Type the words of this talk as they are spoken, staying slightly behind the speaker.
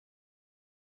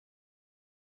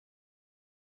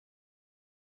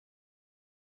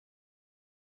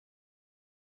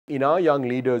In our young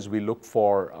leaders, we look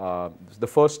for, the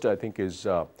first I think is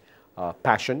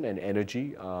passion and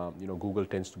energy. Google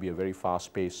tends to be a very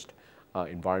fast-paced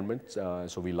environment,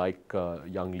 so we like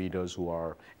young leaders who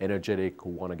are energetic,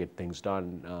 who want to get things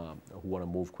done, who want to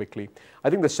move quickly. I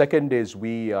think the second is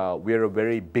we're a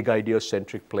very big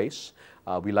idea-centric place.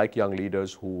 We like young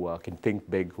leaders who can think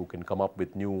big, who can come up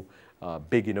with new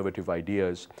big innovative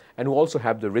ideas, and who also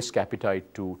have the risk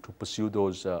appetite to pursue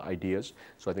those ideas.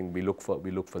 So I think we look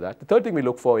for that. The third thing we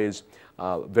look for is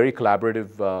very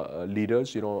collaborative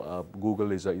leaders.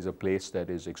 Google is a place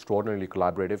that is extraordinarily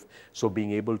collaborative. So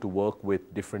being able to work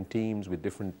with different teams, with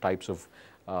different types of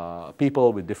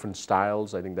people with different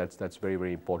styles, I think that's very,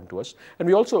 very important to us. And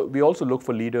we also look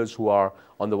for leaders who are,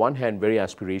 on the one hand, very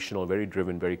aspirational, very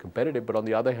driven, very competitive, but on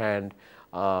the other hand,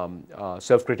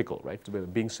 self-critical, right? So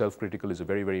being self-critical is a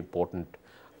very, very important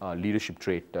leadership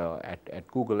trait at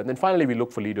Google. And then finally, we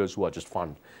look for leaders who are just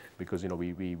fun, because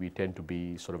we tend to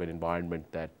be sort of an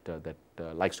environment that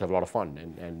likes to have a lot of fun,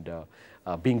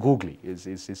 and being googly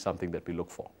is something that we look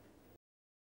for.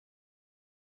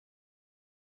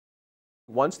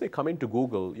 Once they come into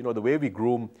Google, the way we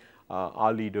groom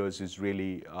our leaders is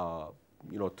really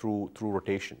through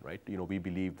rotation, right? We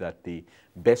believe that the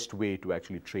best way to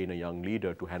actually train a young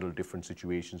leader to handle different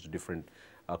situations, different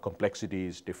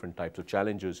complexities, different types of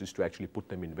challenges, is to actually put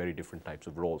them in very different types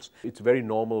of roles. It's very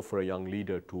normal for a young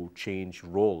leader to change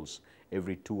roles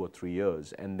every 2 or 3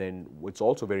 years, and then it's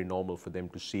also very normal for them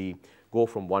to go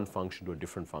from one function to a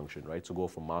different function, right? So go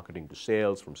from marketing to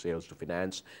sales, from sales to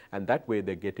finance, and that way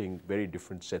they're getting very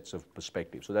different sets of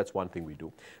perspectives. So that's one thing we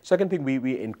do. Second thing,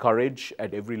 we encourage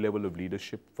at every level of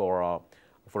leadership for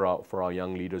our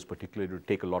young leaders, particularly, to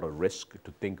take a lot of risk,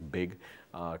 to think big,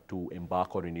 to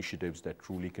embark on initiatives that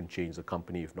truly can change the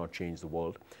company, if not change the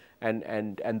world.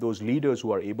 And those leaders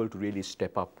who are able to really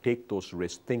step up, take those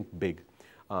risks, think big,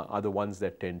 are the ones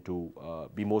that tend to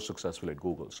be more successful at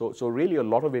Google. So really a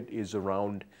lot of it is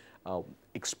around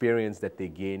experience that they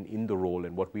gain in the role,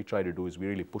 and what we try to do is we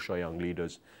really push our young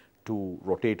leaders to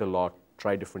rotate a lot,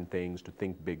 try different things, to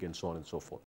think big, and so on and so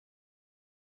forth.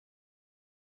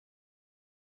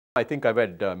 I think I've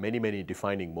had many, many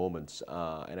defining moments,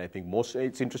 and I think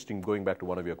it's interesting, going back to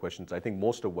one of your questions, I think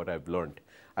most of what I've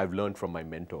learned from my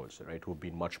mentors, right, who've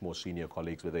been much more senior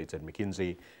colleagues, whether it's at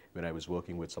McKinsey, when I was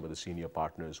working with some of the senior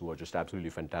partners who are just absolutely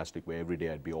fantastic, where every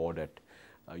day I'd be awed at,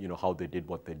 how they did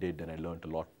what they did, and I learned a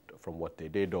lot from what they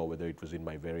did, or whether it was in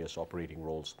my various operating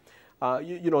roles.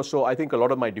 So I think a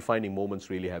lot of my defining moments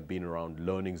really have been around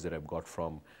learnings that I've got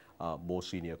from more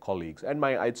senior colleagues. And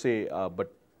I'd say,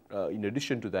 in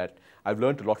addition to that, I've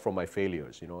learned a lot from my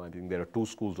failures. I think there are two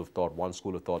schools of thought. One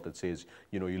school of thought that says,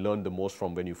 you learn the most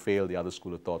from when you fail. The other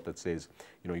school of thought that says,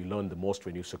 you learn the most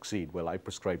when you succeed. Well, I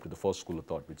prescribe to the first school of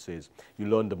thought, which says you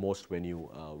learn the most when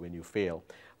you fail.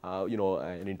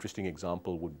 An interesting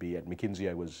example would be at McKinsey.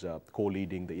 I was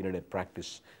co-leading the internet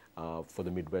practice for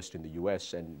the Midwest in the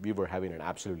US, and we were having an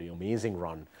absolutely amazing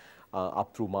run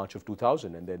up through March of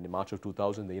 2000, and then in March of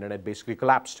 2000 the internet basically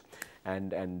collapsed,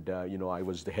 and I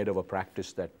was the head of a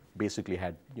practice that basically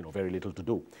had very little to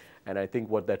do. And I think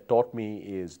what that taught me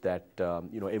is that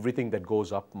everything that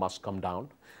goes up must come down,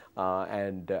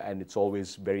 and it's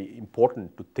always very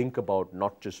important to think about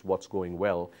not just what's going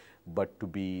well, but to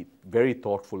be very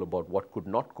thoughtful about what could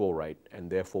not go right, and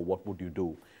therefore what would you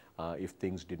do if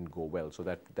things didn't go well. So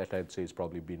that I'd say has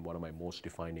probably been one of my most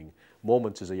defining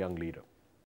moments as a young leader.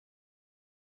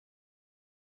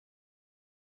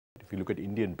 If you look at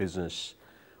Indian business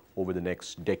over the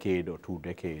next decade or 2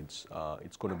 decades,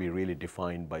 it's going to be really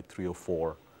defined by 3 or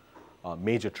 4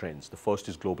 major trends. The first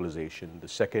is globalization. The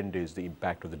second is the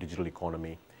impact of the digital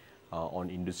economy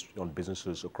on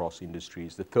businesses across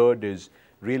industries. The third is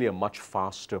really a much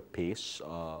faster pace,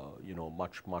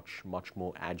 much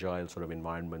more agile sort of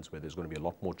environments where there's going to be a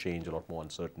lot more change, a lot more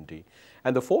uncertainty.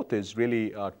 And the fourth is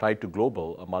really tied to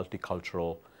global, a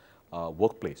multicultural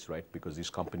workplace, right? Because these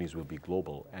companies will be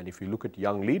global. And if you look at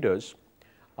young leaders,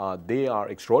 they are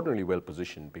extraordinarily well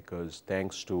positioned, because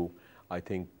thanks to, I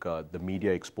think, the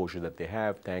media exposure that they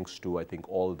have, thanks to, I think,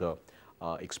 all the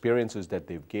experiences that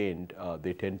they've gained,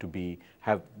 they tend to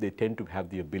have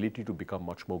the ability to become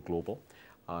much more global.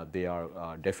 They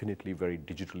are definitely very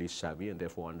digitally savvy, and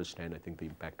therefore understand, I think, the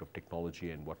impact of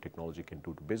technology and what technology can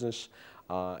do to business.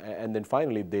 And then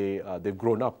finally, they've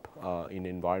grown up in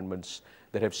environments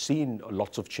that have seen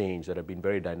lots of change, that have been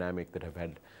very dynamic, that have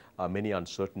had many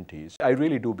uncertainties. I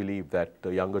really do believe that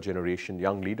the younger generation,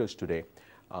 young leaders today,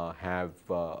 have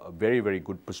very, very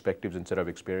good perspectives and set of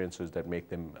experiences that make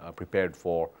them prepared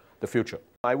for the future.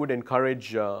 I would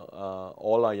encourage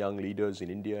all our young leaders in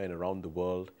India and around the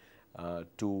world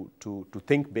to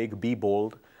think big, be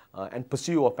bold, and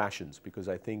pursue our passions, because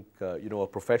I think a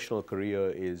professional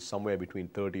career is somewhere between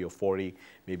 30 or 40.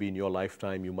 Maybe in your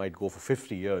lifetime you might go for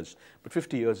 50 years, but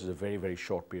 50 years is a very, very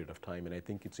short period of time, and I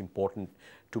think it's important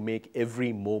to make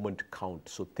every moment count.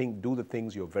 So do the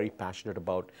things you're very passionate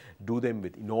about, do them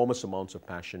with enormous amounts of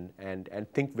passion, and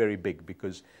think very big,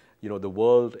 because the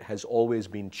world has always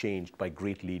been changed by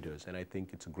great leaders, and I think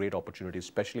it's a great opportunity,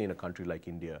 especially in a country like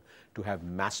India, to have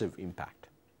massive impact.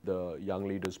 The Young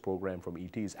Leaders program from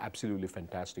ET is absolutely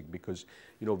fantastic, because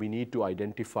we need to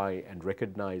identify and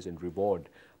recognize and reward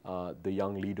the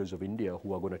young leaders of India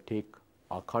who are going to take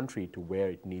our country to where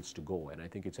it needs to go. And I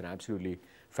think it's an absolutely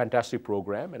fantastic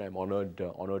program, and I'm honored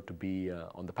to be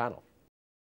on the panel.